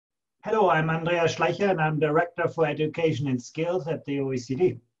Hello, I'm Andreas Scheicher and I'm Director for Education and Skills at the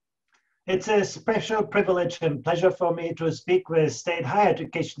OECD. It's a special privilege and pleasure for me to speak with state higher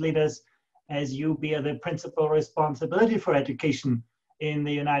education leaders as you bear the principal responsibility for education in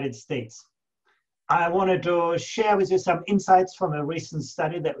the United States. I wanted to share with you some insights from a recent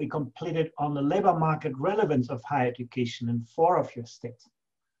study that we completed on the labor market relevance of higher education in 4 of your states.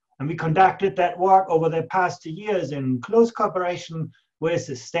 And we conducted that work over the past 2 years in close cooperation with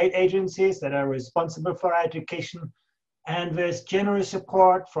the state agencies that are responsible for education and with generous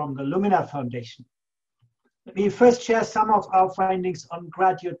support from the Lumina Foundation. Let me first share some of our findings on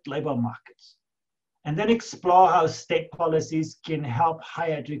graduate labor markets and then explore how state policies can help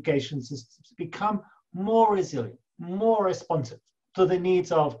higher education systems become more resilient, more responsive to the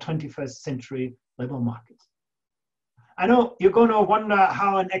needs of 21st century labor markets. I know you're going to wonder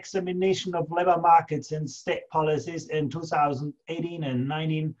how an examination of labor markets and state policies in 2018 and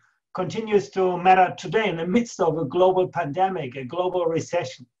 19 continues to matter today in the midst of a global pandemic, a global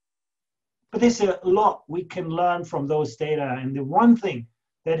recession. But there's a lot we can learn from those data. And the one thing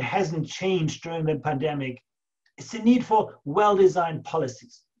that hasn't changed during the pandemic is the need for well-designed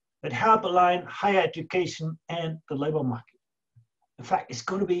policies that help align higher education and the labor market. In fact, it's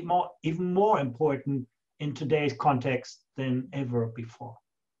going to be even more important in today's context than ever before.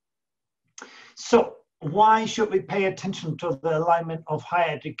 So why should we pay attention to the alignment of higher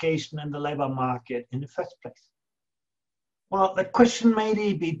education and the labor market in the first place? Well, the question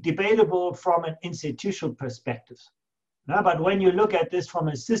may be debatable from an institutional perspective. But when you look at this from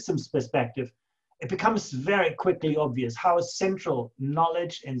a systems perspective, it becomes very quickly obvious how central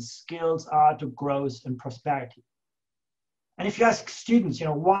knowledge and skills are to growth and prosperity. And if you ask students,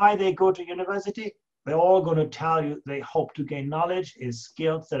 why they go to university, they're all going to tell you they hope to gain knowledge and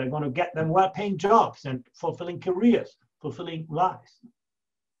skills that are going to get them well-paying jobs and fulfilling careers, fulfilling lives.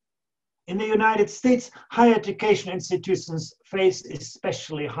 In the United States, higher education institutions face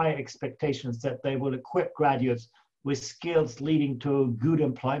especially high expectations that they will equip graduates with skills leading to good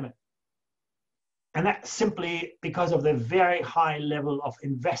employment. And that's simply because of the very high level of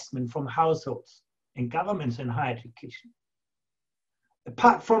investment from households and governments in higher education.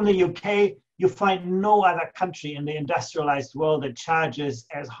 Apart from the UK, you find no other country in the industrialized world that charges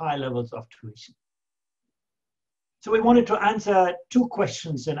as high levels of tuition. So we wanted to answer 2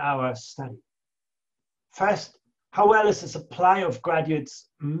 questions in our study. First, how well is the supply of graduates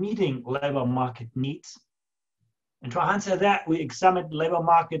meeting labor market needs? And to answer that, we examined labor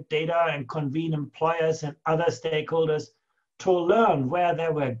market data and convened employers and other stakeholders to learn where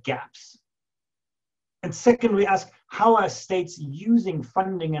there were gaps. And second, we asked, how are states using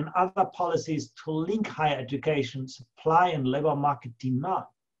funding and other policies to link higher education supply and labor market demand?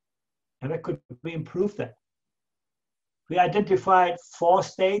 And where could we improve that? We identified 4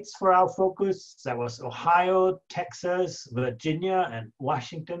 states for our focus. That was Ohio, Texas, Virginia, and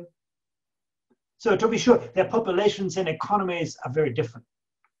Washington. So to be sure, their populations and economies are very different.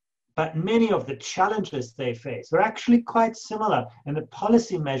 But many of the challenges they face were actually quite similar, and the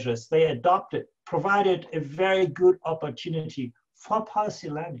policy measures they adopted provided a very good opportunity for policy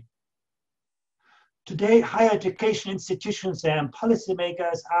learning. Today, higher education institutions and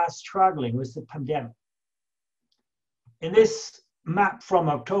policymakers are struggling with the pandemic. In this map from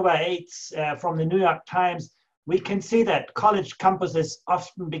October 8th from the New York Times, we can see that college campuses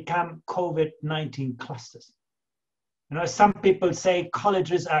often become COVID-19 clusters. Some people say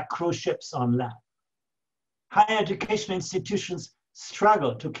colleges are cruise ships on land. Higher education institutions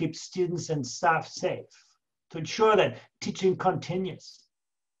struggle to keep students and staff safe, to ensure that teaching continues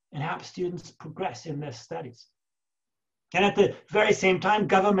and help students progress in their studies. And at the very same time,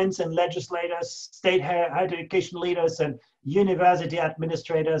 governments and legislators, state higher education leaders, and university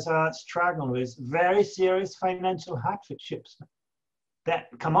administrators are struggling with very serious financial hardships that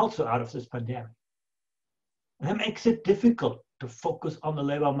come also out of this pandemic. And that makes it difficult to focus on the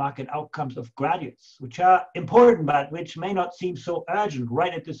labor market outcomes of graduates, which are important, but which may not seem so urgent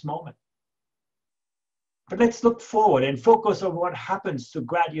right at this moment. But let's look forward and focus on what happens to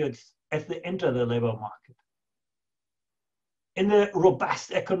graduates as they enter the labor market. In the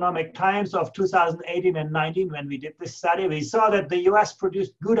robust economic times of 2018 and 19, when we did this study, we saw that the US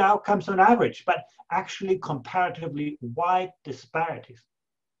produced good outcomes on average, but actually comparatively wide disparities.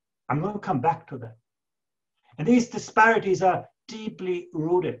 I'm going to come back to that. And these disparities are deeply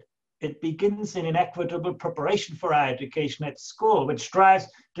rooted. It begins in inequitable preparation for higher education at school, which drives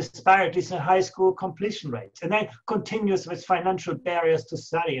disparities in high school completion rates, and then continues with financial barriers to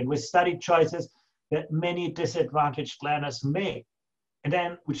study and with study choices that many disadvantaged learners make, and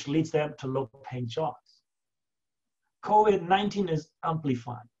then which leads them to low-paying jobs. COVID-19 is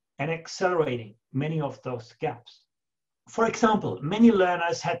amplifying and accelerating many of those gaps. For example, many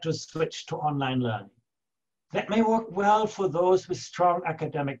learners had to switch to online learning. That may work well for those with strong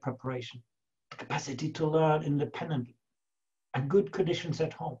academic preparation, the capacity to learn independently, and good conditions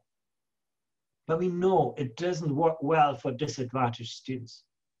at home. But we know it doesn't work well for disadvantaged students.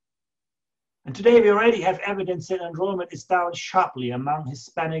 And today we already have evidence that enrollment is down sharply among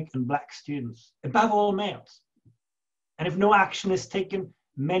Hispanic and Black students, above all males. And if no action is taken,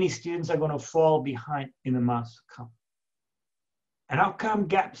 many students are going to fall behind in the months to come. And outcome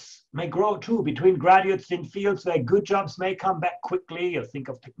gaps may grow too between graduates in fields where good jobs may come back quickly, you think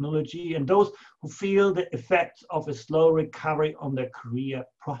of technology, and those who feel the effects of a slow recovery on their career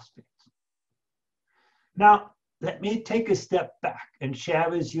prospects. Now, let me take a step back and share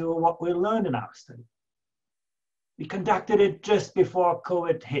with you what we learned in our study. We conducted it just before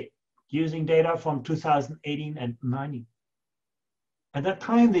COVID hit, using data from 2018 and 19. At that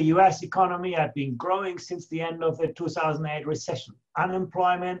time, the US economy had been growing since the end of the 2008 recession.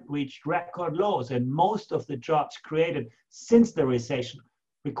 Unemployment reached record lows, and most of the jobs created since the recession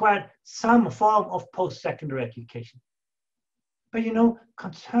required some form of post-secondary education. But you know,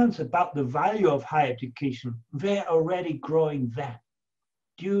 concerns about the value of higher education were already growing then,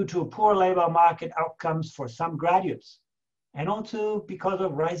 due to poor labor market outcomes for some graduates, and also because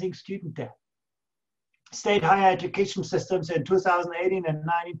of rising student debt. State higher education systems in 2018 and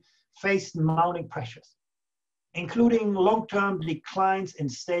 19 faced mounting pressures, including long-term declines in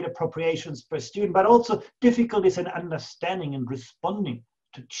state appropriations per student, but also difficulties in understanding and responding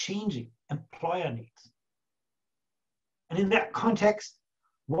to changing employer needs. And in that context,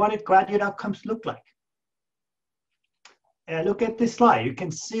 what did graduate outcomes look like? Look at this slide. You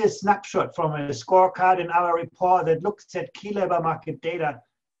can see a snapshot from a scorecard in our report that looks at key labor market data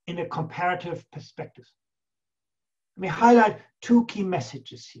in a comparative perspective. Let me highlight two key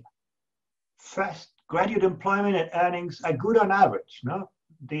messages here. First, graduate employment and earnings are good on average. No?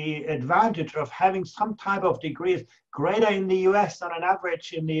 The advantage of having some type of degree is greater in the US than on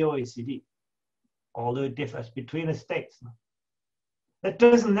average in the OECD, although it differs between the states. No? That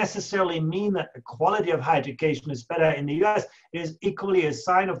doesn't necessarily mean that the quality of higher education is better in the US. It is equally a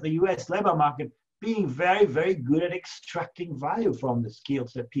sign of the US labor market being very, very good at extracting value from the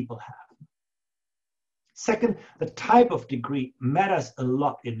skills that people have. Second, the type of degree matters a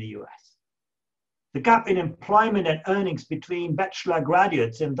lot in the US. The gap in employment and earnings between bachelor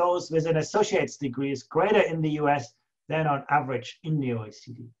graduates and those with an associate's degree is greater in the US than on average in the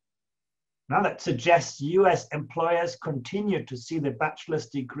OECD. Now that suggests US employers continue to see the bachelor's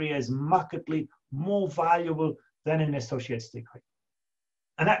degree as markedly more valuable than an associate's degree.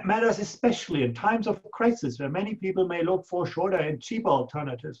 And that matters especially in times of crisis where many people may look for shorter and cheaper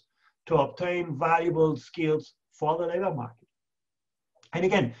alternatives to obtain valuable skills for the labor market. And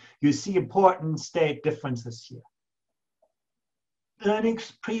again, you see important state differences here.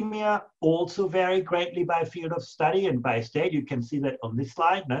 Earnings premia also vary greatly by field of study and by state. You can see that on this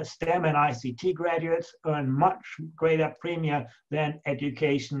slide. Now, STEM and ICT graduates earn much greater premia than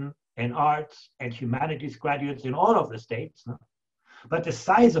education and arts and humanities graduates in all of the states. No? But the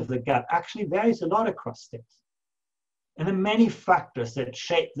size of the gap actually varies a lot across states. And there are many factors that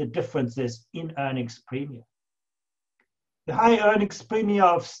shape the differences in earnings premia. The high earnings premia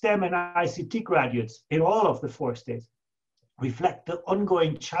of STEM and ICT graduates in all of the 4 states reflect the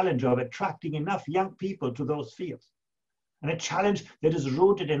ongoing challenge of attracting enough young people to those fields, and a challenge that is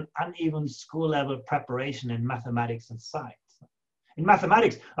rooted in uneven school-level preparation in mathematics and science. In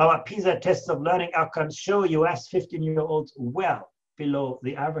mathematics, our PISA tests of learning outcomes show US 15-year-olds well below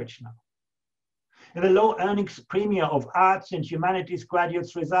the average now. And the low earnings premia of arts and humanities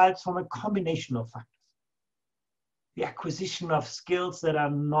graduates results from a combination of factors. The acquisition of skills that are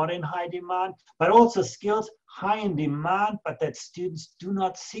not in high demand, but also skills high in demand, but that students do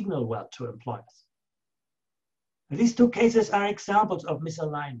not signal well to employers. And these 2 cases are examples of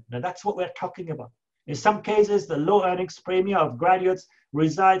misalignment. Now that's what we're talking about. In some cases, the low earnings premia of graduates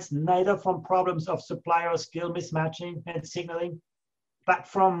results neither from problems of supply or skill mismatching and signaling, but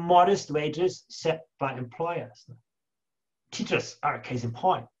from modest wages set by employers. Teachers are a case in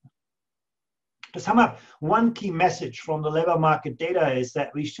point. To sum up, one key message from the labor market data is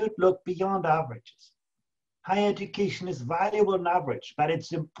that we should look beyond averages. Higher education is valuable on average, but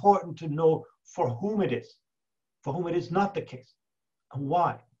it's important to know for whom it is not the case, and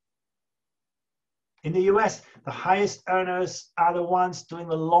why. In the US, the highest earners are the ones doing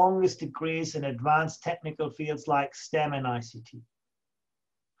the longest degrees in advanced technical fields like STEM and ICT.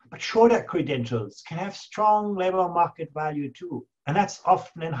 But shorter credentials can have strong labor market value too, and that's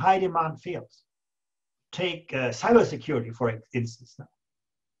often in high demand fields. Take cybersecurity, for instance.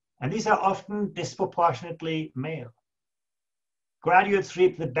 And these are often disproportionately male. Graduates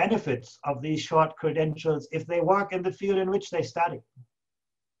reap the benefits of these short credentials if they work in the field in which they study.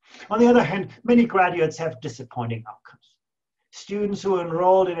 On the other hand, many graduates have disappointing outcomes. Students who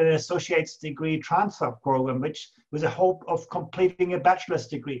enrolled in an associate's degree transfer program, which with the hope of completing a bachelor's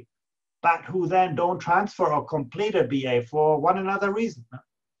degree, but who then don't transfer or complete a BA for one another reason.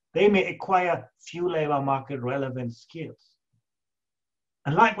 They may acquire few labor market relevant skills.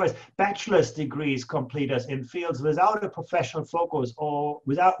 And likewise, bachelor's degrees completers in fields without a professional focus or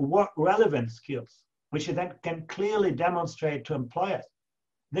without work relevant skills, which then can clearly demonstrate to employers,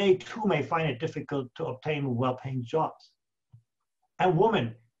 they too may find it difficult to obtain well-paying jobs. And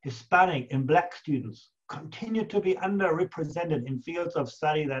women, Hispanic, and Black students continue to be underrepresented in fields of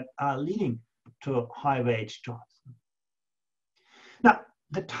study that are leading to high-wage jobs. Now,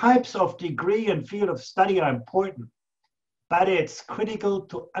 the types of degree and field of study are important, but it's critical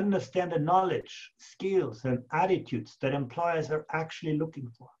to understand the knowledge, skills, and attitudes that employers are actually looking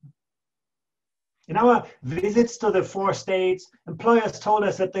for. In our visits to the 4 states, employers told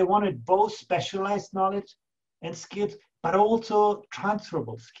us that they wanted both specialized knowledge and skills, but also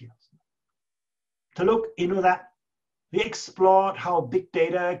transferable skills. To look into that, we explored how big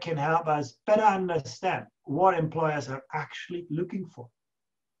data can help us better understand what employers are actually looking for.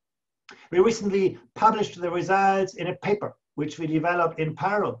 We recently published the results in a paper which we developed in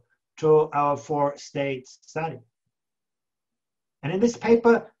parallel to our 4 states study. And in this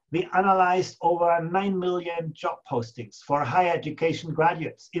paper, we analyzed over 9 million job postings for higher education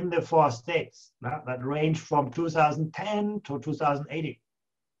graduates in the 4 states that range from 2010 to 2018.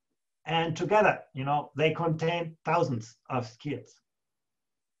 And together, they contain thousands of skills.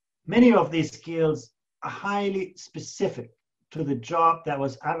 Many of these skills are highly specific to the job that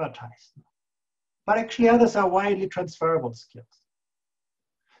was advertised. But actually others are widely transferable skills.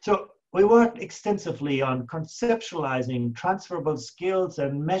 So we worked extensively on conceptualizing transferable skills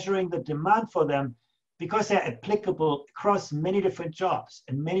and measuring the demand for them because they're applicable across many different jobs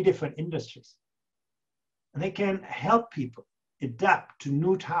and many different industries. And they can help people adapt to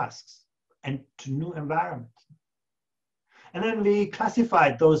new tasks and to new environments. And then we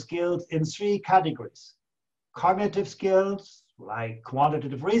classified those skills in 3 categories: cognitive skills, like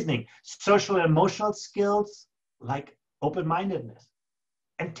quantitative reasoning, social and emotional skills, like open-mindedness,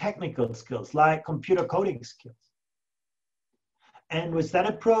 and technical skills, like computer coding skills. And with that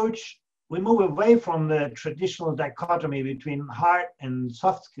approach, we move away from the traditional dichotomy between hard and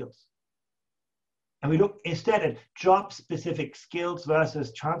soft skills. And we look instead at job-specific skills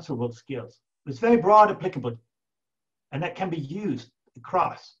versus transferable skills. It's very broad applicability, and that can be used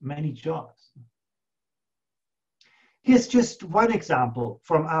across many jobs. Here's just one example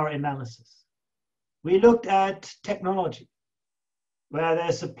from our analysis. We looked at technology, where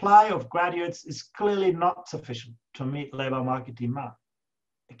the supply of graduates is clearly not sufficient to meet labor market demand,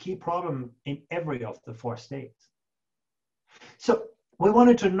 a key problem in every of the 4 states. So we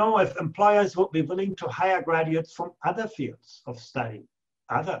wanted to know if employers would be willing to hire graduates from other fields of study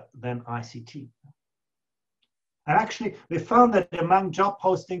other than ICT. And actually, we found that among job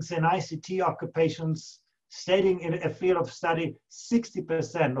postings in ICT occupations stating in a field of study,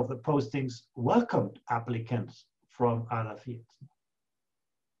 60% of the postings welcomed applicants from other fields.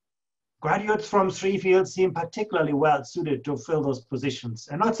 Graduates from 3 fields seem particularly well suited to fill those positions.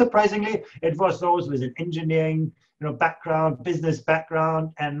 And not surprisingly, it was those with an engineering background, business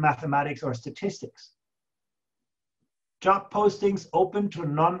background, and mathematics or statistics. Job postings open to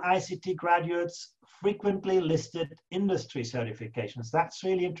non-ICT graduates frequently listed industry certifications. That's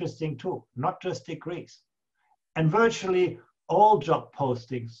really interesting too, not just degrees. And virtually all job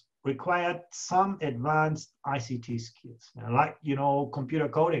postings required some advanced ICT skills, like computer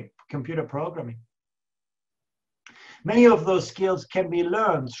coding, computer programming. Many of those skills can be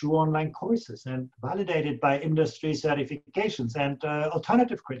learned through online courses and validated by industry certifications and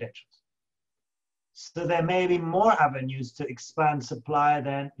alternative credentials. So there may be more avenues to expand supply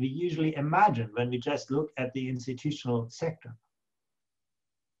than we usually imagine when we just look at the institutional sector.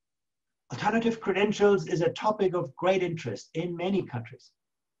 Alternative credentials is a topic of great interest in many countries.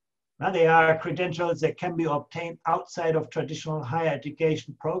 Now, they are credentials that can be obtained outside of traditional higher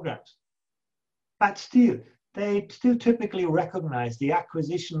education programs. But still, they still typically recognize the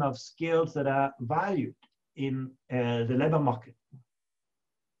acquisition of skills that are valued in the labor market.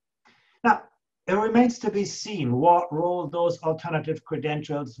 Now, it remains to be seen what role those alternative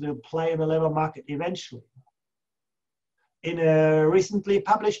credentials will play in the labor market eventually. In a recently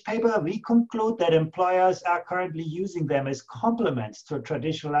published paper, we conclude that employers are currently using them as complements to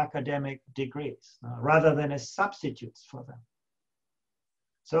traditional academic degrees, rather than as substitutes for them.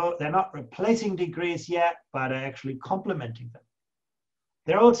 So they're not replacing degrees yet, but are actually complementing them.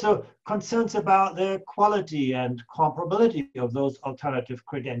 There are also concerns about the quality and comparability of those alternative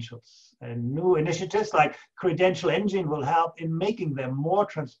credentials. And new initiatives like Credential Engine will help in making them more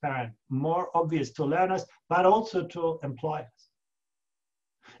transparent, more obvious to learners, but also to employers.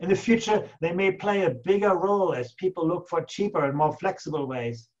 In the future, they may play a bigger role as people look for cheaper and more flexible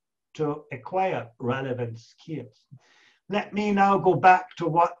ways to acquire relevant skills. Let me now go back to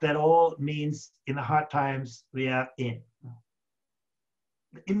what that all means in the hard times we are in.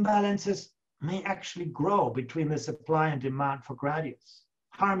 The imbalances may actually grow between the supply and demand for graduates,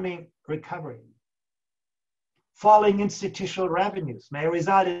 harming recovery. Falling institutional revenues may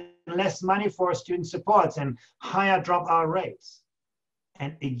result in less money for student supports and higher dropout rates.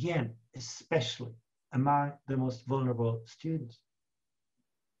 And again, especially among the most vulnerable students.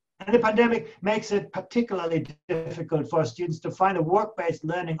 And the pandemic makes it particularly difficult for students to find the work-based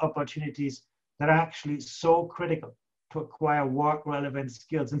learning opportunities that are actually so critical to acquire work-relevant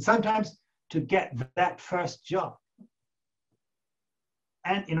skills and sometimes to get that first job.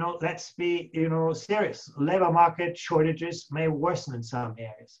 And, let's be, serious. Labor market shortages may worsen in some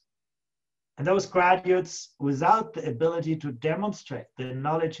areas. And those graduates without the ability to demonstrate the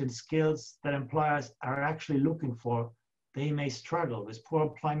knowledge and skills that employers are actually looking for, they may struggle with poor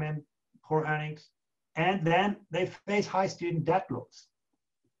employment, poor earnings, and then they face high student debt loads.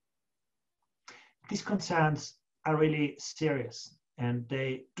 These concerns are really serious and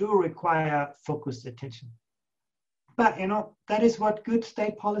they do require focused attention. But, that is what good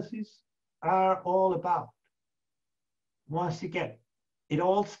state policies are all about. Once again, it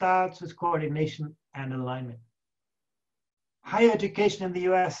all starts with coordination and alignment. Higher education in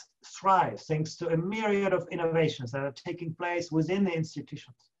the US thrives thanks to a myriad of innovations that are taking place within the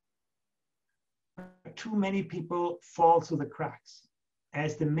institutions. Too many people fall through the cracks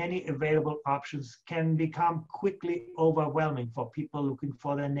as the many available options can become quickly overwhelming for people looking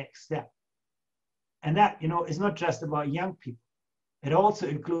for their next step. And that, is not just about young people. It also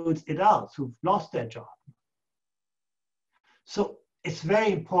includes adults who've lost their job. So it's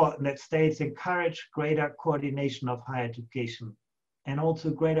very important that states encourage greater coordination of higher education and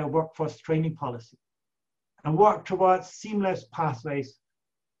also greater workforce training policy and work towards seamless pathways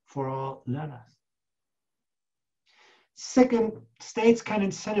for all learners. Second, states can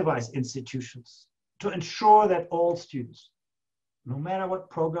incentivize institutions to ensure that all students, no matter what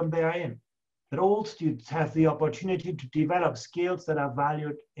program they are in, that all students have the opportunity to develop skills that are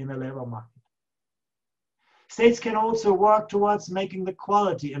valued in the labor market. States can also work towards making the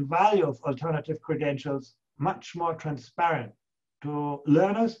quality and value of alternative credentials much more transparent to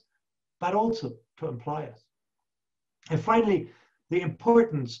learners, but also to employers. And finally, the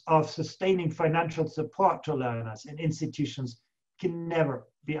importance of sustaining financial support to learners and institutions can never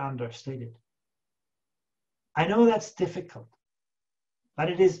be understated. I know that's difficult, but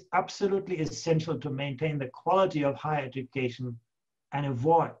it is absolutely essential to maintain the quality of higher education and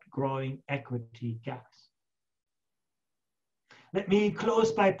avoid growing equity gaps. Let me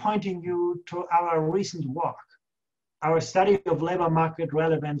close by pointing you to our recent work, our study of labor market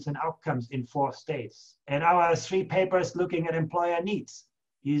relevance and outcomes in 4 states, and our 3 papers looking at employer needs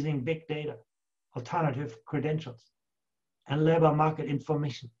using big data, alternative credentials, and labor market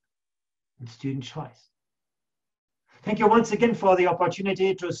information and student choice. Thank you once again for the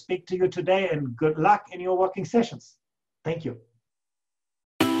opportunity to speak to you today, and good luck in your working sessions. Thank you.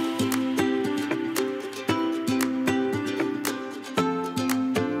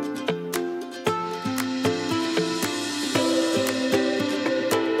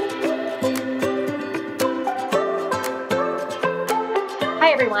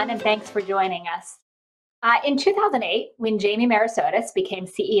 Hi, everyone, and thanks for joining us. In 2008, when Jamie Marasotis became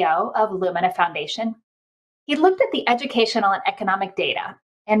CEO of Lumina Foundation, he looked at the educational and economic data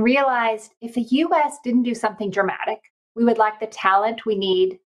and realized if the US didn't do something dramatic, we would lack the talent we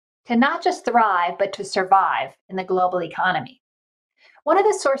need to not just thrive, but to survive in the global economy. One of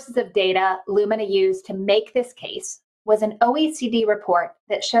the sources of data Lumina used to make this case was an OECD report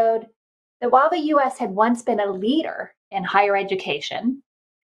that showed that while the US had once been a leader in higher education,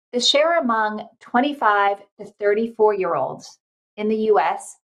 the share among 25 to 34-year-olds in the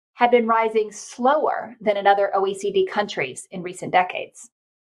US had been rising slower than in other OECD countries in recent decades.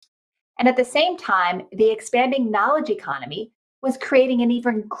 And at the same time, the expanding knowledge economy was creating an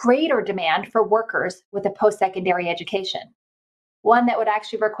even greater demand for workers with a post-secondary education, one that would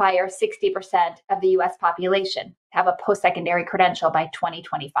actually require 60% of the US population to have a post-secondary credential by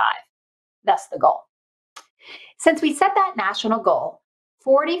 2025. That's the goal. Since we set that national goal,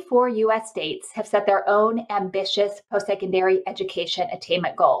 44 US states have set their own ambitious post-secondary education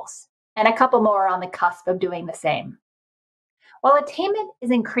attainment goals, and a couple more are on the cusp of doing the same. While attainment is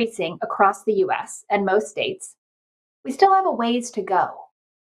increasing across the US and most states, we still have a ways to go,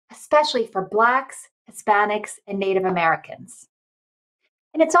 especially for Blacks, Hispanics, and Native Americans.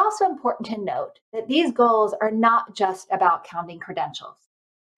 And it's also important to note that these goals are not just about counting credentials,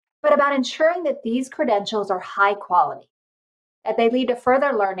 but about ensuring that these credentials are high quality, that they lead to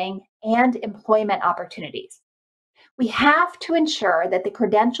further learning and employment opportunities. We have to ensure that the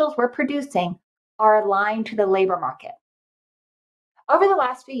credentials we're producing are aligned to the labor market. Over the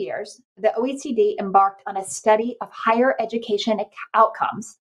last few years, the OECD embarked on a study of higher education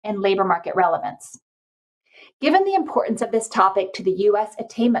outcomes and labor market relevance. Given the importance of this topic to the US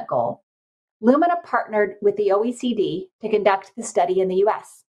attainment goal, Lumina partnered with the OECD to conduct the study in the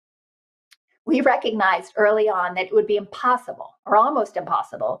US. We recognized early on that it would be impossible, or almost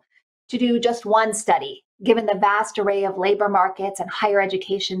impossible, to do just one study, given the vast array of labor markets and higher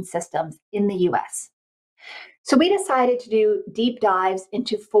education systems in the US. So we decided to do deep dives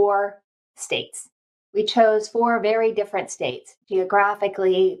into 4 states. We chose 4 very different states,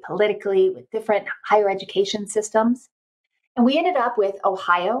 geographically, politically, with different higher education systems. And we ended up with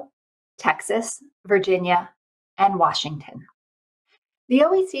Ohio, Texas, Virginia, and Washington. The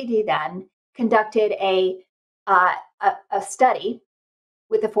OECD then conducted a study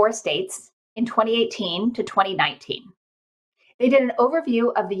with the 4 states in 2018 to 2019. They did an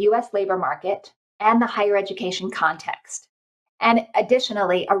overview of the US labor market and the higher education context, and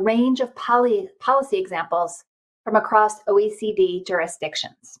additionally, a range of policy examples from across OECD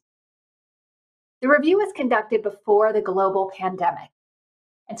jurisdictions. The review was conducted before the global pandemic,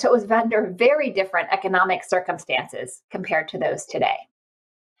 and so it was under very different economic circumstances compared to those today.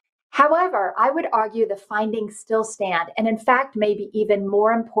 However, I would argue the findings still stand, and in fact, may be even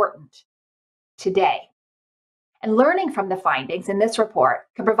more important today. And learning from the findings in this report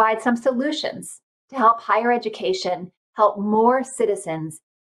can provide some solutions to help higher education help more citizens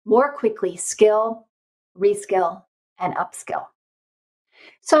more quickly skill, reskill, and upskill.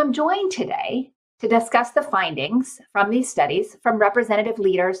 So I'm joined today to discuss the findings from these studies from representative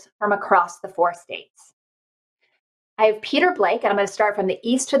leaders from across the 4 states. I have Peter Blake, and I'm going to start from the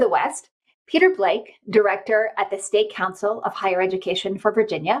east to the west. Peter Blake, Director at the State Council of Higher Education for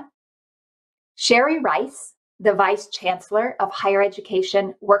Virginia. Sherry Rice, the Vice Chancellor of Higher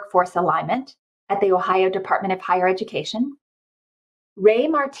Education Workforce Alignment at the Ohio Department of Higher Education. Ray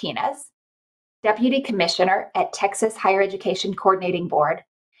Martinez, Deputy Commissioner at Texas Higher Education Coordinating Board.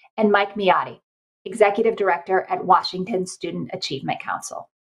 And Mike Miotti, Executive Director at Washington Student Achievement Council.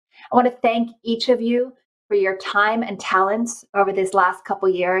 I want to thank each of you for your time and talents over this last couple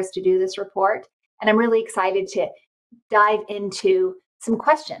years to do this report. And I'm really excited to dive into some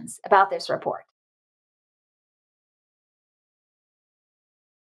questions about this report.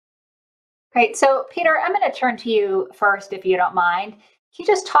 Great. So, Peter, I'm going to turn to you first, if you don't mind. Can you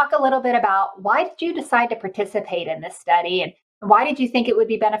just talk a little bit about why did you decide to participate in this study, and why did you think it would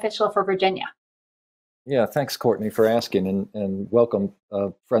be beneficial for Virginia? Yeah, thanks, Courtney, for asking, and welcome,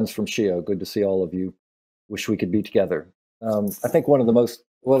 friends from SHIO. Good to see all of you. Wish we could be together. I think one of the most,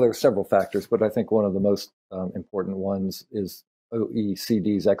 well, there are several factors, but I think one of the most important ones is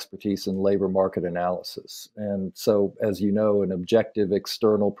OECD's expertise in labor market analysis. And so, as you know, an objective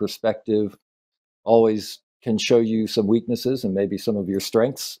external perspective always can show you some weaknesses and maybe some of your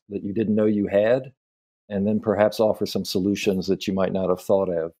strengths that you didn't know you had, and then perhaps offer some solutions that you might not have thought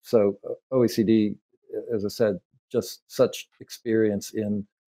of. So OECD, as I said, just such experience in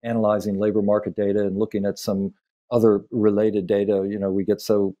analyzing labor market data and looking at some other related data. You know, we get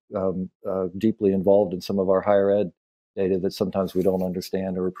so deeply involved in some of our higher ed data that sometimes we don't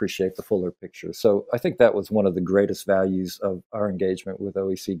understand or appreciate the fuller picture. So I think that was one of the greatest values of our engagement with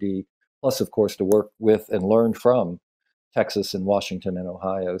OECD, plus, of course, to work with and learn from Texas and Washington and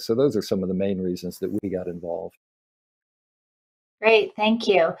Ohio. So those are some of the main reasons that we got involved. Great, thank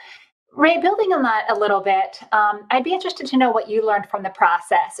you. Ray, building on that a little bit, I'd be interested to know what you learned from the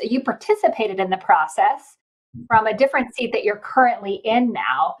process. You participated in the process from a different seat that you're currently in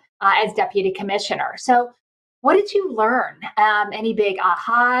now as Deputy Commissioner. So what did you learn? Any big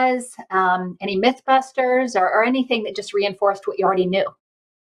ahas, any mythbusters, or anything that just reinforced what you already knew?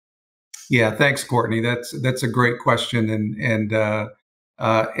 Yeah, thanks, Courtney. That's a great question, and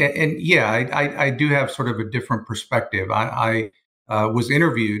yeah, I do have sort of a different perspective. I was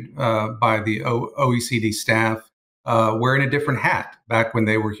interviewed by the OECD staff wearing a different hat back when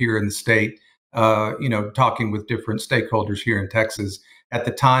they were here in the state, talking with different stakeholders here in Texas. At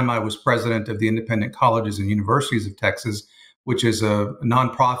the time, I was president of the Independent Colleges and Universities of Texas, which is a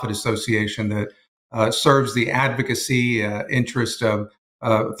nonprofit association that serves the advocacy interest of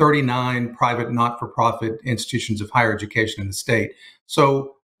 39 private not-for-profit institutions of higher education in the state.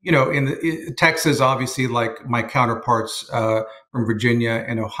 So, in Texas, obviously, like my counterparts from Virginia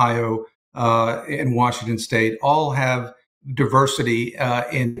and Ohio and Washington State, all have diversity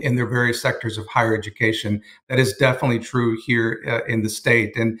in their various sectors of higher education. That is definitely true here in the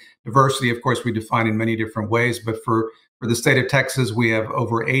state. And diversity, of course, we define in many different ways. But for the state of Texas, we have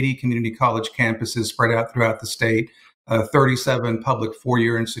over 80 community college campuses spread out throughout the state, 37 public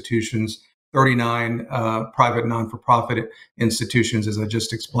four-year institutions, 39 private non-for-profit institutions, as I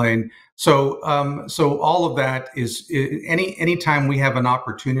just explained. So all of that is anytime we have an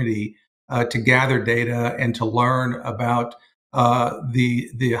opportunity to gather data and to learn about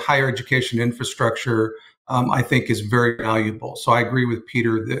the higher education infrastructure, I think is very valuable. So I agree with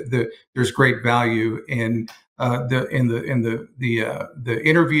Peter that there's great value in the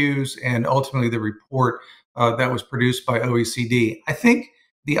interviews and ultimately the report that was produced by OECD. I think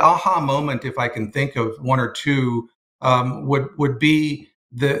the aha moment, if I can think of one or two, would be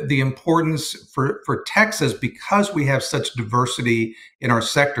the importance for Texas, because we have such diversity in our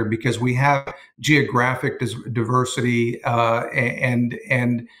sector, because we have geographic diversity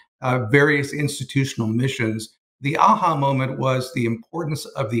and various institutional missions. The aha moment was the importance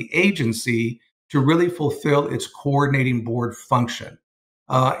of the agency to really fulfill its coordinating board function.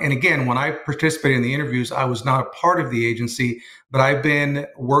 And again, when I participated in the interviews, I was not a part of the agency, but I've been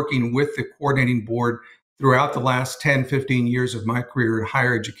working with the coordinating board throughout the last 10, 15 years of my career in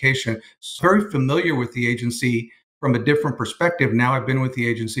higher education. So very familiar with the agency from a different perspective. Now I've been with the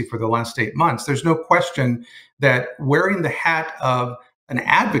agency for the last 8 months. There's no question that wearing the hat of an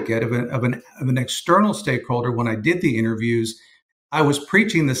advocate, of an external stakeholder, when I did the interviews, I was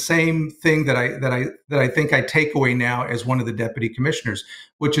preaching the same thing that I think I take away now as one of the deputy commissioners,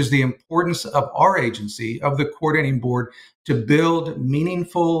 which is the importance of our agency, of the coordinating board, to build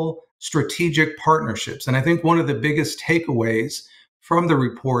meaningful strategic partnerships. And I think one of the biggest takeaways from the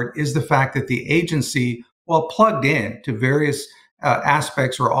report is the fact that the agency, while plugged in to various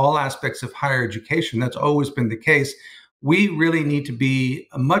aspects or all aspects of higher education, that's always been the case, we really need to be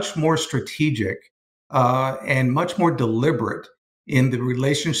much more strategic and much more deliberate in the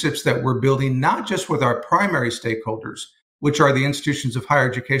relationships that we're building, not just with our primary stakeholders, which are the institutions of higher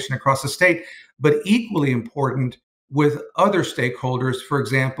education across the state, but equally important with other stakeholders. For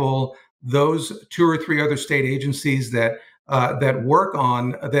example, those 2 or 3 other state agencies that work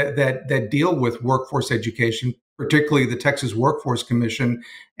on that deal with workforce education, particularly the Texas Workforce Commission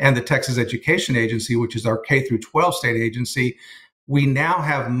and the Texas Education Agency, which is our K through 12 state agency. We now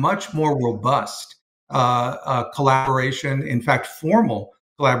have much more robust collaboration, in fact, formal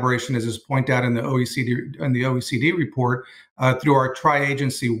collaboration, as is pointed out in the OECD report, through our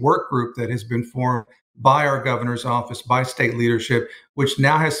tri-agency work group that has been formed by our governor's office, by state leadership, which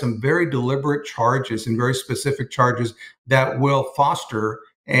now has some very deliberate charges and very specific charges that will foster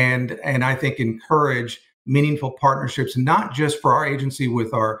and I think encourage meaningful partnerships, not just for our agency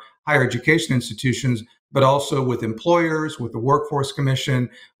with our higher education institutions, but also with employers, with the Workforce Commission,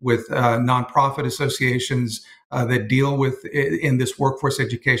 with nonprofit associations that deal with in this workforce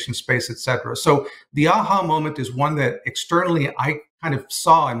education space, et cetera. So the aha moment is one that externally I kind of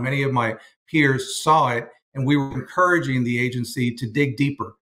saw, and many of my peers saw it, and we were encouraging the agency to dig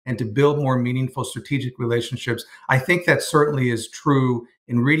deeper and to build more meaningful strategic relationships. I think that certainly is true.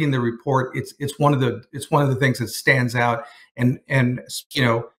 In reading the report, it's one of the things that stands out. And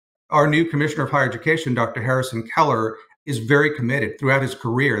our new Commissioner of Higher Education, Dr. Harrison Keller, is very committed throughout his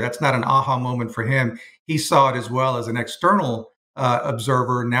career. That's not an aha moment for him. He saw it as well as an external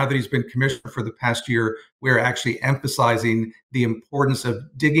observer. Now that he's been commissioner for the past year, we're actually emphasizing the importance of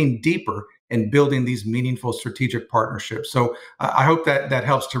digging deeper and building these meaningful strategic partnerships. So I hope that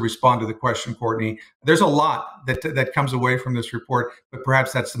helps to respond to the question, Courtney. There's a lot that comes away from this report, but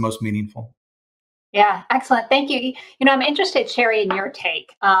perhaps that's the most meaningful. Yeah, excellent. Thank you. I'm interested, Sherry, in your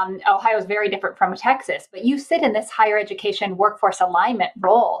take. Ohio is very different from Texas, but you sit in this higher education workforce alignment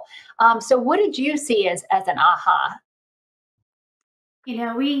role. So what did you see as an aha?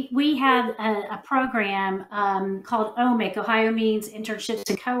 We had a program called OMIC, Ohio Means Internships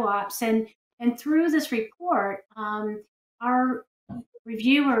and Co-ops, and through this report, our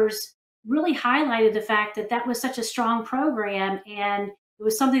reviewers really highlighted the fact that was such a strong program, and it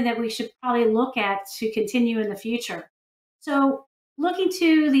was something that we should probably look at to continue in the future. So looking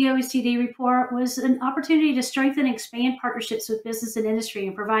to the OECD report was an opportunity to strengthen and expand partnerships with business and industry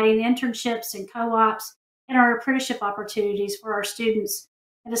and providing internships and co-ops and our apprenticeship opportunities for our students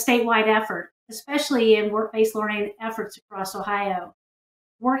in a statewide effort. especially in work-based learning efforts across Ohio.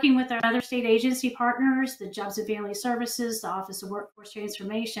 Working with our other state agency partners, the Jobs and Family Services, the Office of Workforce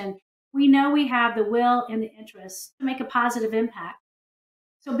Transformation, we know we have the will and the interest to make a positive impact.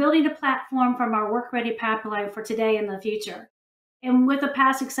 So building a platform from our work-ready pipeline for today and the future. And with the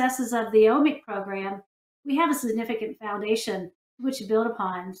past successes of the OMIC program, we have a significant foundation which to build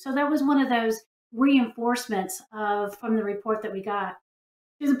upon. So that was one of those reinforcements from the report that we got.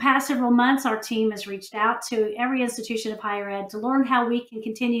 Through the past several months, our team has reached out to every institution of higher ed to learn how we can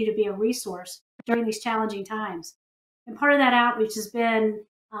continue to be a resource during these challenging times. And part of that outreach has been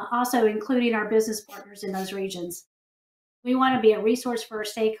also including our business partners in those regions. We want to be a resource for our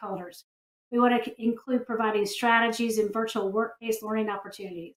stakeholders. We want to include providing strategies and virtual work-based learning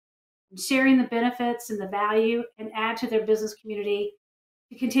opportunities, and sharing the benefits and the value and add to their business community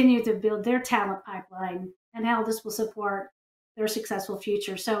to continue to build their talent pipeline and how this will support their successful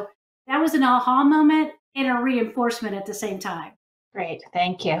future. So that was an aha moment and a reinforcement at the same time. Great,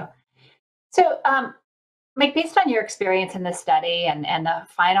 thank you. So, Mike, based on your experience in this study and the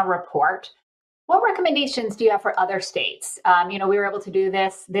final report, what recommendations do you have for other states? We were able to do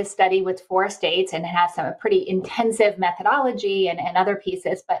this study with 4 states, and it has some pretty intensive methodology and other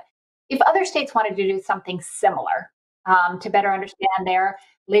pieces. But if other states wanted to do something similar to better understand their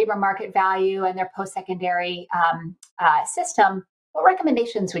labor market value and their post-secondary system, what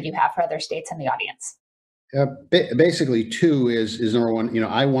recommendations would you have for other states in the audience? Basically, 2 is number 1.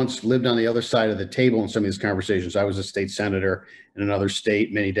 I once lived on the other side of the table in some of these conversations. I was a state senator in another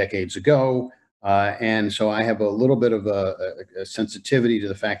state many decades ago. And so I have a little bit of a sensitivity to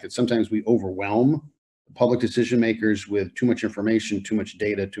the fact that sometimes we overwhelm public decision makers with too much information, too much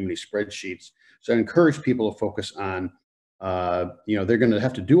data, too many spreadsheets. So I encourage people to focus on, they're going to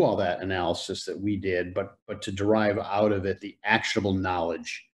have to do all that analysis that we did, but to derive out of it the actionable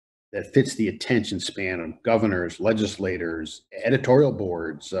knowledge that fits the attention span of governors, legislators, editorial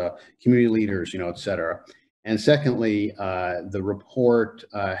boards, community leaders, et cetera. And secondly, the report,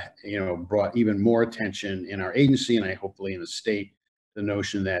 brought even more attention in our agency, and hopefully in the state, the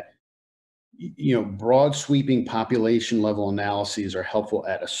notion that, broad sweeping population level analyses are helpful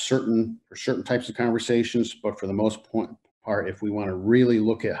for certain types of conversations, but for the most part, if we want to really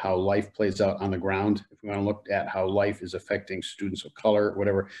look at how life plays out on the ground, if we want to look at how life is affecting students of color,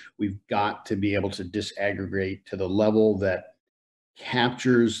 whatever, we've got to be able to disaggregate to the level that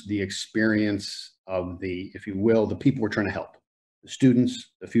captures the experience of the, if you will, the people we're trying to help, the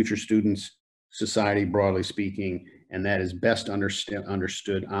students, the future students, society broadly speaking, and that is best understood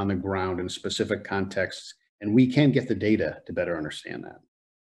on the ground in specific contexts. And we can get the data to better understand that.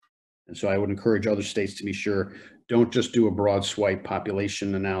 And so I would encourage other states to be sure, don't just do a broad swipe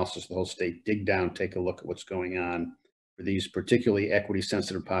population analysis of the whole state, dig down, take a look at what's going on for these particularly equity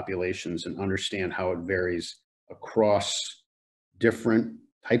sensitive populations and understand how it varies across different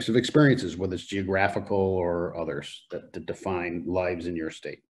types of experiences, whether it's geographical or others that define lives in your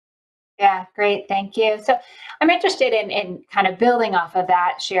state. Yeah, great. Thank you. So I'm interested in kind of building off of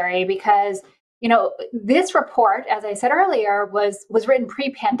that, Sherry, because, this report, as I said earlier, was written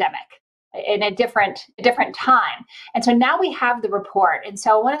pre-pandemic in a different time. And so now we have the report. And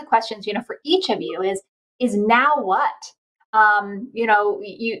so one of the questions, for each of you is now what?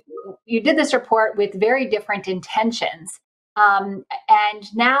 You did this report with very different intentions. And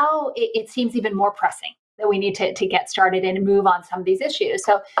now it seems even more pressing that we need to get started and move on some of these issues.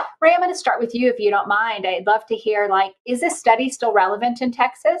 So Ray, I'm going to start with you if you don't mind. I'd love to hear, is this study still relevant in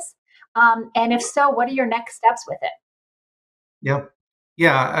Texas? And if so, what are your next steps with it?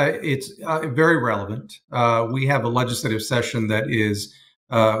 It's very relevant. We have a legislative session that is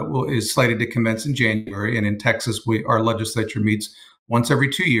slated to commence in January. And in Texas, our legislature meets once every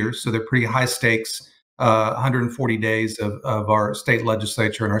 2 years. So they're pretty high stakes, 140 days of our state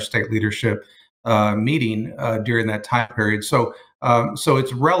legislature and our state leadership meeting during that time period. So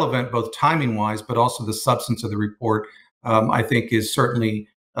it's relevant both timing wise, but also the substance of the report, I think is certainly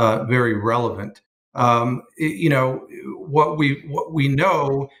very relevant. What we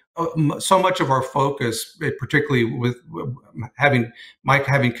know, so much of our focus, particularly with Mike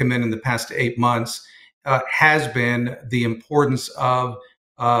having come in the past 8 months, has been the importance of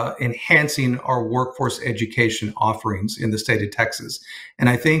enhancing our workforce education offerings in the state of Texas. And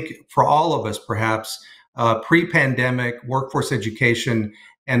I think for all of us, perhaps pre-pandemic workforce education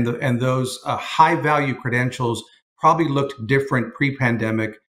and those high value credentials probably looked different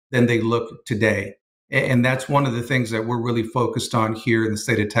pre-pandemic than they look today. And that's one of the things that we're really focused on here in the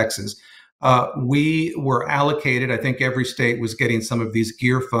state of Texas. We were allocated, I think every state was getting some of these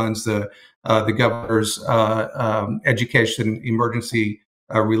GEAR funds, the governor's education emergency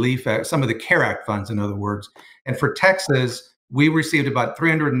relief, some of the CARE Act funds, in other words. And for Texas, we received about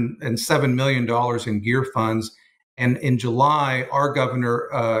 $307 million in GEAR funds. And in July, our governor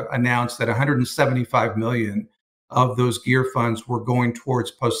announced that $175 million of those GEAR funds were going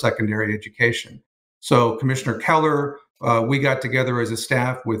towards post-secondary education. So Commissioner Keller, we got together as a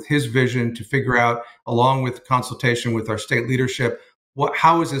staff with his vision to figure out, along with consultation with our state leadership,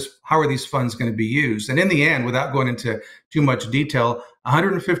 how are these funds going to be used? And in the end, without going into too much detail,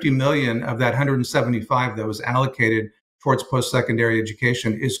 150 million of that 175 that was allocated towards post-secondary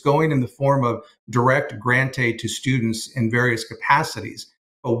education is going in the form of direct grant aid to students in various capacities.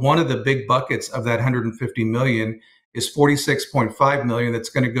 But one of the big buckets of that 150 million is 46.5 million that's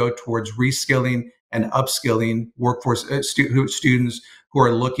going to go towards reskilling and upskilling workforce students who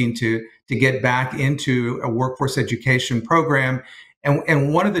are looking to get back into a workforce education program.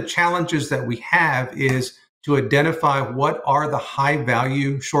 And one of the challenges that we have is to identify what are the high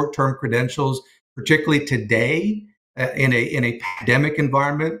value short-term credentials, particularly today in a pandemic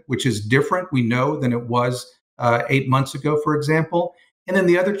environment, which is different, we know, than it was 8 months ago, for example. And then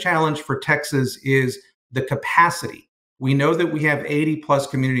the other challenge for Texas is the capacity. We know that we have 80 plus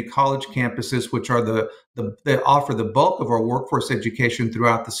community college campuses, which are that offer the bulk of our workforce education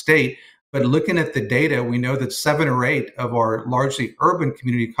throughout the state. But looking at the data, we know that 7 or 8 of our largely urban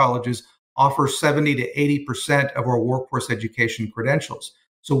community colleges offer 70 to 80% of our workforce education credentials.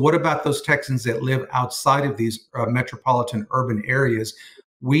 So what about those Texans that live outside of these metropolitan urban areas?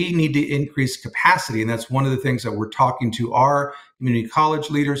 We need to increase capacity. And that's one of the things that we're talking to our community college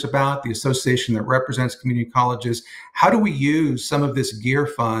leaders about, the association that represents community colleges. How do we use some of this GEAR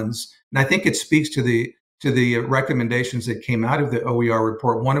funds? And I think it speaks to the recommendations that came out of the OER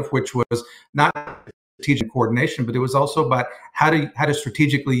report, one of which was not strategic coordination, but it was also about how to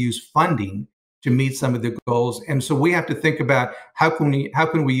strategically use funding to meet some of the goals. And so we have to think about how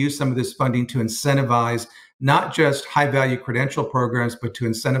can we use some of this funding to incentivize not just high value credential programs, but to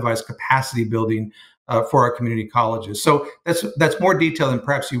incentivize capacity building for our community colleges. So that's more detail than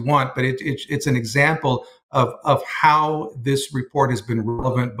perhaps you want, but it's an example of how this report has been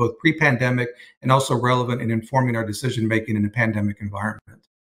relevant, both pre-pandemic and also relevant in informing our decision making in a pandemic environment.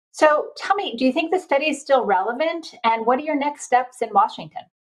 So tell me, do you think the study is still relevant? And what are your next steps in Washington?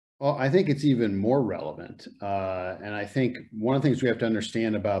 Well, I think it's even more relevant. And I think one of the things we have to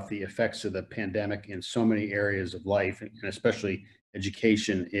understand about the effects of the pandemic in so many areas of life, and especially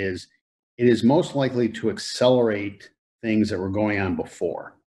education, is it is most likely to accelerate things that were going on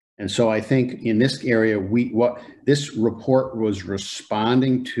before. And so I think in this area, what this report was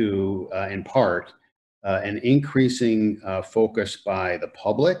responding to, in part, an increasing focus by the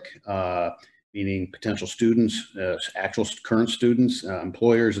public, meaning potential students, actual current students,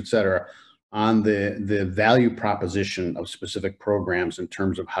 employers, et cetera, on the value proposition of specific programs in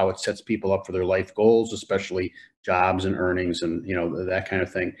terms of how it sets people up for their life goals, especially jobs and earnings and that kind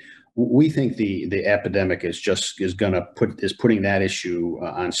of thing. We think the epidemic is putting that issue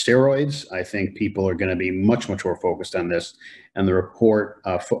on steroids. I think people are going to be much more focused on this, and the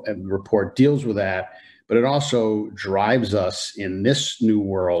report deals with that. But it also drives us in this new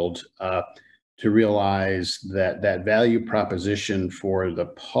world to realize that value proposition for the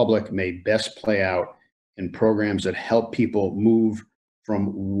public may best play out in programs that help people move from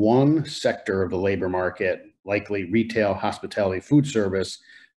one sector of the labor market, likely retail, hospitality, food service,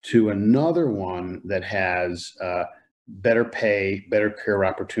 to another one that has better pay, better career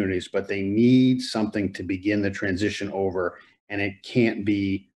opportunities, but they need something to begin the transition over, and it can't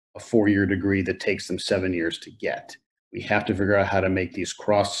be a 4-year degree that takes them 7 years to get. We have to figure out how to make these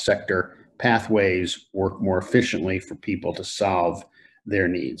cross-sector pathways work more efficiently for people to solve their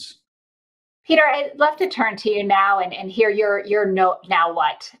needs. Peter, I'd love to turn to you now and hear your now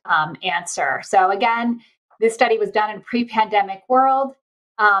what answer. So again, this study was done in a pre-pandemic world.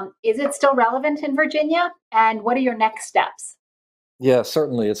 Is it still relevant in Virginia? And what are your next steps? Yeah,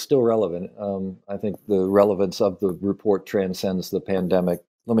 certainly it's still relevant. I think the relevance of the report transcends the pandemic.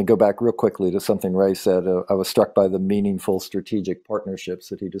 Let me go back real quickly to something Ray said. I was struck by the meaningful strategic partnerships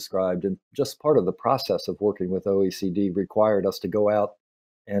that he described. And just part of the process of working with OECD required us to go out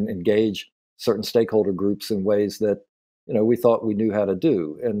and engage certain stakeholder groups in ways that, we thought we knew how to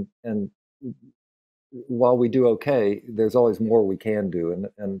do. And while we do okay, there's always more we can do.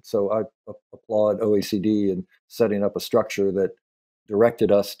 And so I applaud OECD in setting up a structure that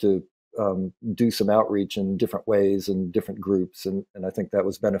directed us to do some outreach in different ways and different groups. And I think that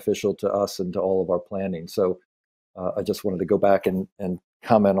was beneficial to us and to all of our planning. So I just wanted to go back and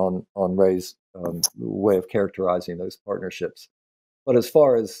comment on Ray's way of characterizing those partnerships. But as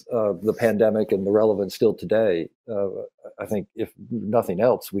far as the pandemic and the relevance still today, I think if nothing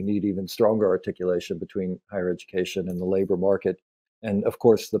else, we need even stronger articulation between higher education and the labor market. And of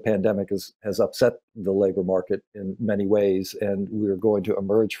course, the pandemic has upset the labor market in many ways, and we're going to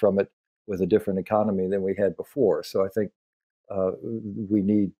emerge from it with a different economy than we had before. So I think we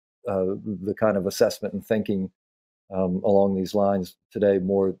need the kind of assessment and thinking along these lines today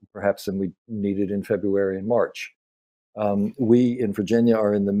more perhaps than we needed in February and March. We in Virginia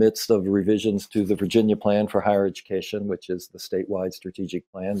are in the midst of revisions to the Virginia Plan for Higher Education, which is the statewide strategic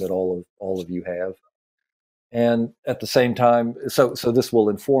plan that all of you have. And at the same time, so this will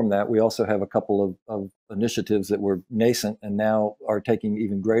inform that. We also have a couple of initiatives that were nascent and now are taking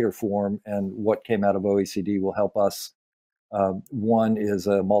even greater form. And what came out of OECD will help us. One is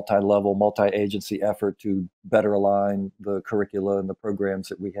a multi-level, multi-agency effort to better align the curricula and the programs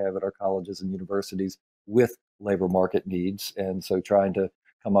that we have at our colleges and universities with labor market needs. And so trying to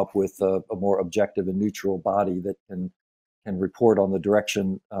come up with a more objective and neutral body that can report on the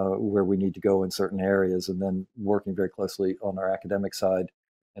direction where we need to go in certain areas, and then working very closely on our academic side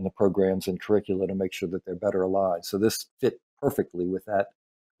and the programs and curricula to make sure that they're better aligned. So this fit perfectly with that.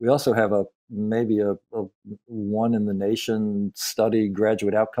 We also have maybe a one in the nation study,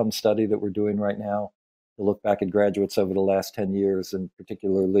 graduate outcome study that we're doing right now to look back at graduates over the last 10 years and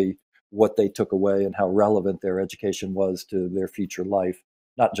particularly what they took away and how relevant their education was to their future life,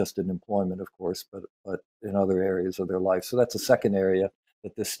 not just in employment, of course, but in other areas of their life. So that's a second area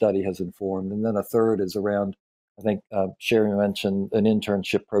that this study has informed. And then a third is around, I think Sherry mentioned an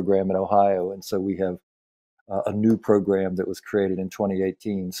internship program in Ohio. And so we have a new program that was created in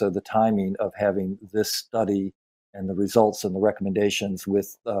 2018. So the timing of having this study and the results and the recommendations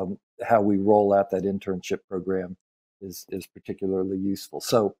with how we roll out that internship program is particularly useful.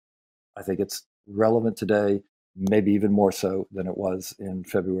 So I think it's relevant today, maybe even more so than it was in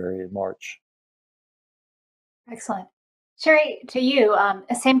February and March. Excellent. Sherry, to you,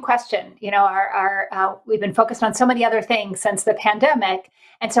 same question. You know, we've been focused on so many other things since the pandemic.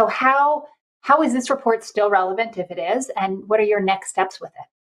 And so how is this report still relevant if it is? And what are your next steps with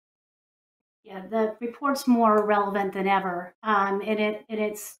it? Yeah, the report's more relevant than ever. And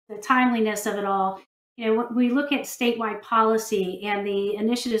it's the timeliness of it all. You know, we look at statewide policy and the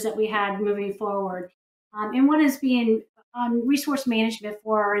initiatives that we had moving forward. And one is being on resource management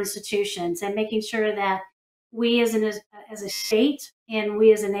for our institutions and making sure that we as a state and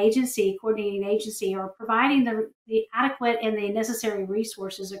we as an agency, coordinating agency, are providing the adequate and the necessary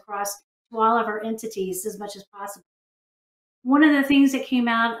resources across to all of our entities as much as possible. One of the things that came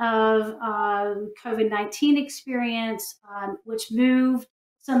out of COVID-19 experience, which moved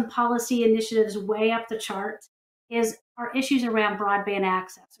some policy initiatives way up the chart, is our issues around broadband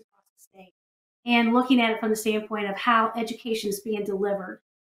access across the state and looking at it from the standpoint of how education is being delivered.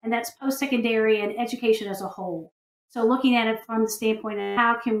 And that's post-secondary and education as a whole. So looking at it from the standpoint of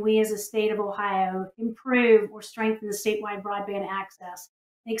how can we as a state of Ohio improve or strengthen the statewide broadband access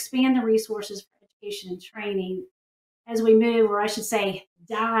and expand the resources for education and training as we move, or I should say,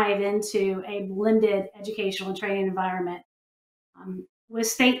 dive into a blended educational and training environment. With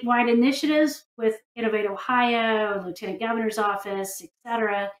statewide initiatives, with Innovate Ohio, Lieutenant Governor's Office, et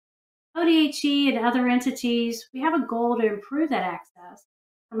cetera, ODHE and other entities, we have a goal to improve that access,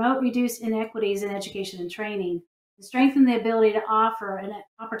 promote reduced inequities in education and training, and strengthen the ability to offer an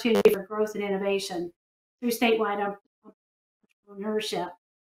opportunity for growth and innovation through statewide entrepreneurship.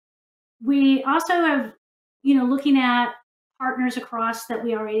 We also have, looking at partners across that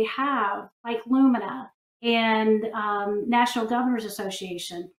we already have, like Lumina and National Governors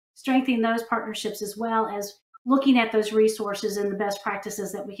Association, strengthening those partnerships as well as looking at those resources and the best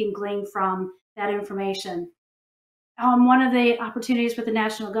practices that we can glean from that information. One of the opportunities with the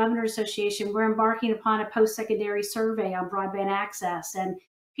National Governors Association, we're embarking upon a post-secondary survey on broadband access. And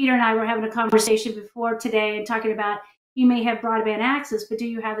Peter and I were having a conversation before today and talking about, you may have broadband access, but do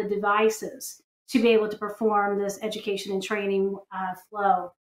you have the devices to be able to perform this education and training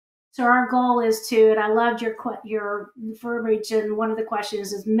flow? So our goal is to, and I loved your verbiage, and one of the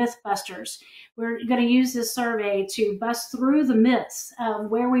questions is Mythbusters. We're going to use this survey to bust through the myths of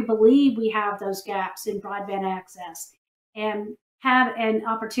where we believe we have those gaps in broadband access and have an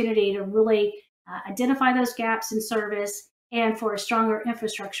opportunity to really identify those gaps in service and for a stronger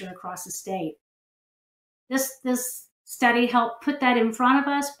infrastructure across the state. This study helped put that in front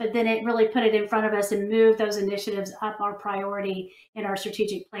of us, but then it really put it in front of us and moved those initiatives up our priority in our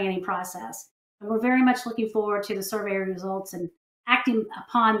strategic planning process. And we're very much looking forward to the survey results and acting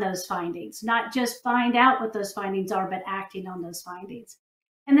upon those findings, not just find out what those findings are, but acting on those findings.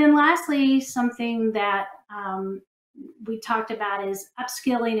 And then lastly, something that we talked about is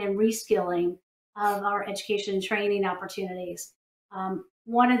upskilling and reskilling of our education and training opportunities.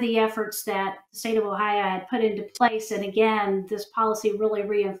 One of the efforts that the state of Ohio had put into place, and again, this policy really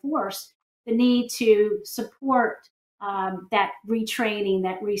reinforced the need to support that retraining,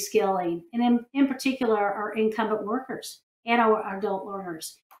 that reskilling, and in particular, our incumbent workers and our adult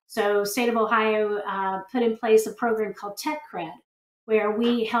learners. So state of Ohio put in place a program called Tech Cred, where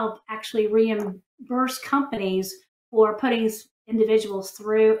we help actually reimburse companies for putting individuals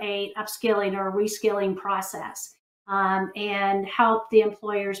through a upskilling or reskilling process, and help the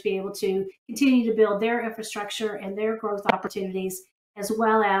employers be able to continue to build their infrastructure and their growth opportunities, as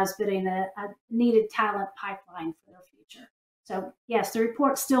well as building a needed talent pipeline for their future. So yes, the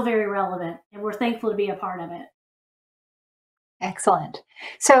report's still very relevant, and we're thankful to be a part of it. Excellent.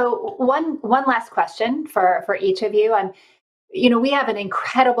 So one last question for each of you. We have an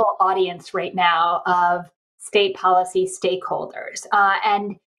incredible audience right now of state policy stakeholders,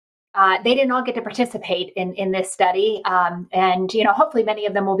 and they didn't all get to participate in this study, and hopefully many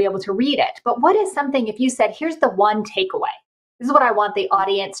of them will be able to read it. But what is something, if you said, here's the one takeaway, this is what I want the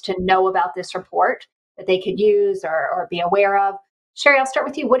audience to know about this report that they could use or be aware of? Sherry, I'll start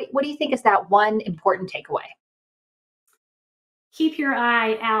with you. What do you think is that one important takeaway? Keep your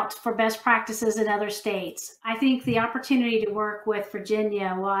eye out for best practices in other states. I think the opportunity to work with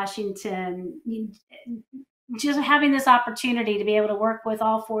Virginia, Washington, just having this opportunity to be able to work with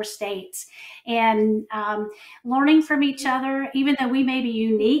all 4 states and learning from each other, even though we may be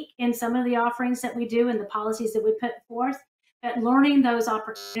unique in some of the offerings that we do and the policies that we put forth, but learning those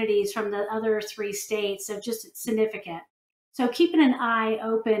opportunities from the other 3 states are just significant. So keeping an eye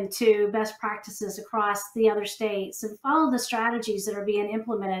open to best practices across the other states and follow the strategies that are being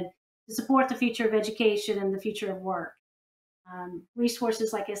implemented to support the future of education and the future of work.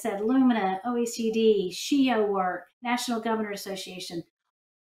 Resources, like I said, Lumina, OECD, SHIO work, National Governor Association.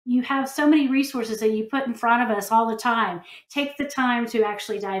 You have so many resources that you put in front of us all the time. Take the time to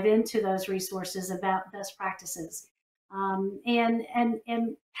actually dive into those resources about best practices, and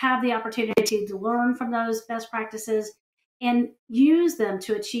have the opportunity to learn from those best practices and use them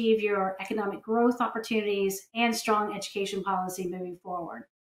to achieve your economic growth opportunities and strong education policy moving forward.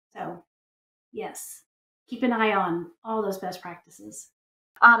 So yes, keep an eye on all those best practices.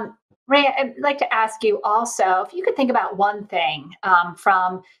 Ray, I'd like to ask you also, if you could think about one thing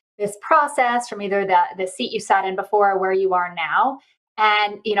from this process, from either the seat you sat in before or where you are now,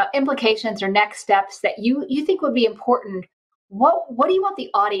 and implications or next steps that you think would be important. What do you want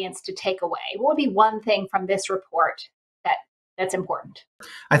the audience to take away? What would be one thing from this report that's important?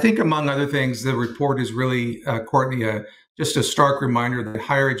 I think, among other things, the report is really, Courtney, just a stark reminder that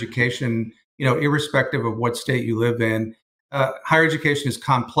higher education, irrespective of what state you live in, higher education is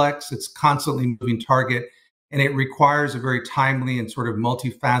complex. It's constantly moving target, and it requires a very timely and sort of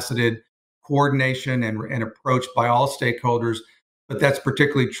multifaceted coordination and approach by all stakeholders. But that's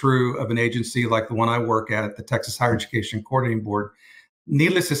particularly true of an agency like the one I work at, the Texas Higher Education Coordinating Board.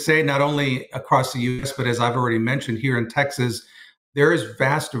 Needless to say, not only across the U.S., but as I've already mentioned, here in Texas, there is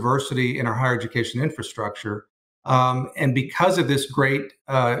vast diversity in our higher education infrastructure, and because of this great,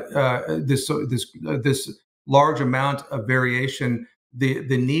 this large amount of variation,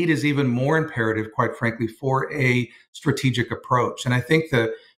 the need is even more imperative, quite frankly, for a strategic approach. And I think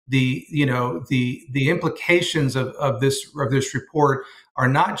the implications of this report are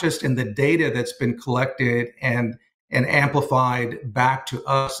not just in the data that's been collected and amplified back to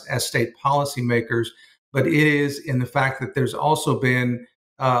us as state policymakers, but it is in the fact that there's also been,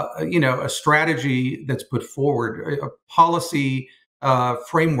 a strategy that's put forward, a policy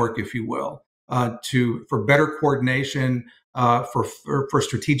framework, if you will, for better coordination, for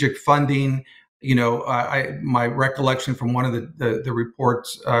strategic funding. My recollection from one of the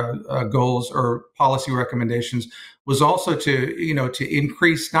report's goals or policy recommendations was also to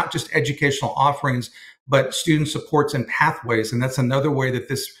increase not just educational offerings, but student supports and pathways. And that's another way that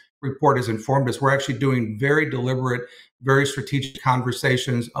this report has informed us. We're actually doing very deliberate, very strategic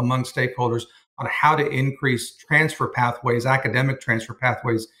conversations among stakeholders on how to increase transfer pathways, academic transfer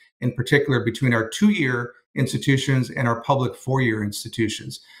pathways, in particular between our 2-year institutions and our public 4-year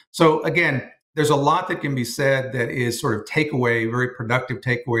institutions. So again, there's a lot that can be said that is sort of takeaway, very productive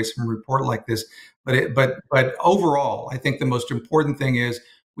takeaways from a report like this. But overall, I think the most important thing is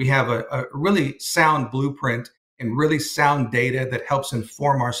we have a really sound blueprint and really sound data that helps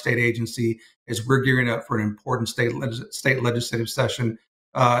inform our state agency as we're gearing up for an important state legislative session.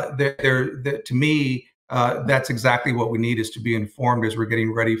 To me, that's exactly what we need, is to be informed as we're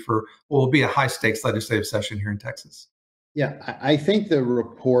getting ready for what will be a high stakes legislative session here in Texas. Yeah, I think the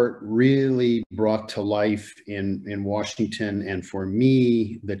report really brought to life in Washington, and for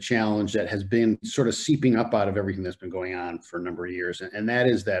me, the challenge that has been sort of seeping up out of everything that's been going on for a number of years. And that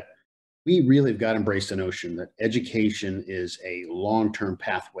is that we really have got to embrace the notion that education is a long-term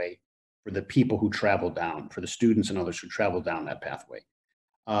pathway for the people who travel down, for the students and others who travel down that pathway.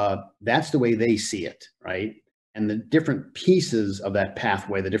 That's the way they see it, right? And the different pieces of that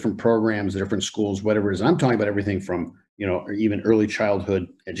pathway, the different programs, the different schools, whatever it is. I'm talking about everything from, or even early childhood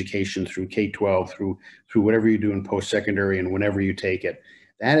education through K-12, through whatever you do in post-secondary and whenever you take it.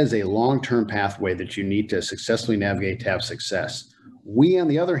 That is a long-term pathway that you need to successfully navigate to have success. We, on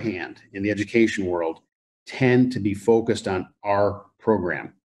the other hand, in the education world, tend to be focused on our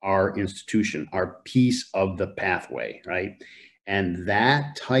program, our institution, our piece of the pathway, right? And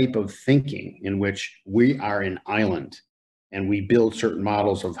that type of thinking in which we are an island and we build certain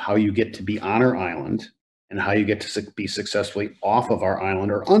models of how you get to be on our island and how you get to be successfully off of our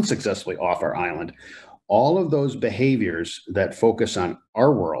island or unsuccessfully off our island. All of those behaviors that focus on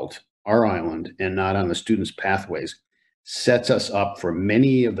our world, our island, and not on the students' pathways sets us up for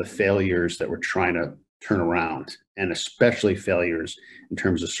many of the failures that we're trying to turn around, and especially failures in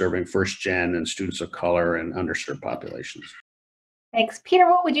terms of serving first gen and students of color and underserved populations. Thanks. Peter,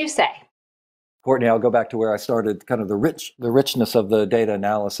 what would you say? Courtney, I'll go back to where I started, kind of the richness of the data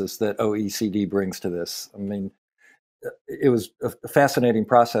analysis that OECD brings to this. I mean, it was a fascinating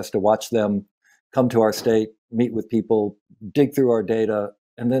process to watch them come to our state, meet with people, dig through our data,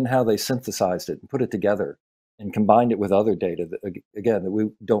 and then how they synthesized it and put it together and combined it with other data that, again, that we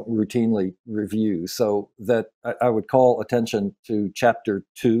don't routinely review. So that I would call attention to Chapter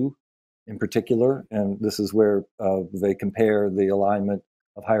 2 in particular, and this is where they compare the alignment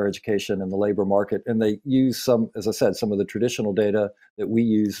of higher education and the labor market. And they use some, as I said, some of the traditional data that we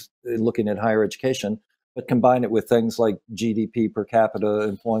use in looking at higher education, but combine it with things like GDP per capita,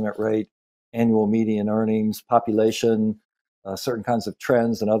 employment rate, annual median earnings, population, certain kinds of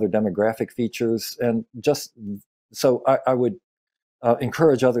trends and other demographic features. And just so I would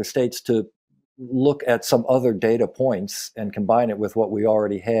encourage other states to look at some other data points and combine it with what we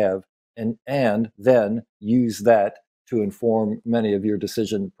already have, and then use that to inform many of your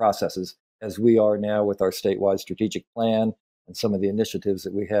decision processes, as we are now with our statewide strategic plan and some of the initiatives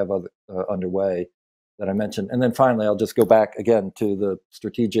that we have underway that I mentioned. And then finally, I'll just go back again to the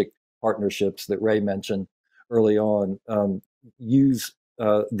strategic partnerships that Ray mentioned early on. Use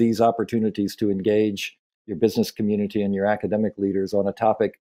these opportunities to engage your business community and your academic leaders on a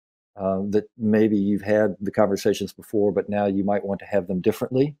topic that maybe you've had the conversations before, but now you might want to have them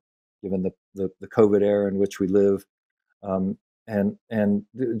differently, given the COVID era in which we live. And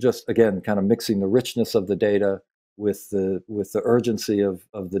just again, kind of mixing the richness of the data with the urgency of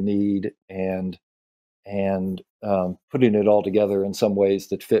the need, and putting it all together in some ways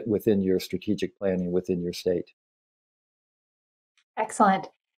that fit within your strategic planning within your state. Excellent.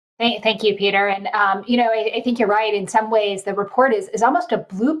 Thank you, Peter. And, I think you're right. In some ways, the report is almost a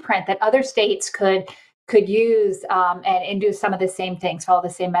blueprint that other states could use and do some of the same things, follow the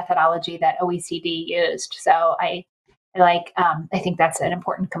same methodology that OECD used. So I think that's an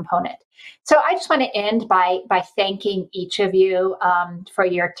important component. So I just want to end by thanking each of you for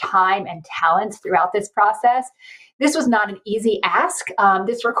your time and talents throughout this process. This was not an easy ask.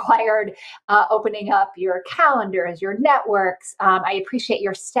 This required opening up your calendars, your networks. I appreciate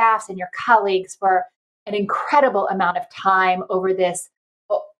your staffs and your colleagues for an incredible amount of time over this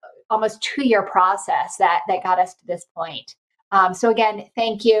almost 2-year process that got us to this point. So again,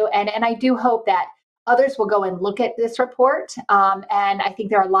 thank you. And I do hope that others will go and look at this report. And I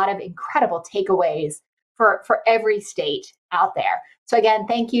think there are a lot of incredible takeaways for every state out there. So again,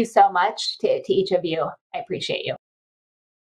 thank you so much to each of you. I appreciate you.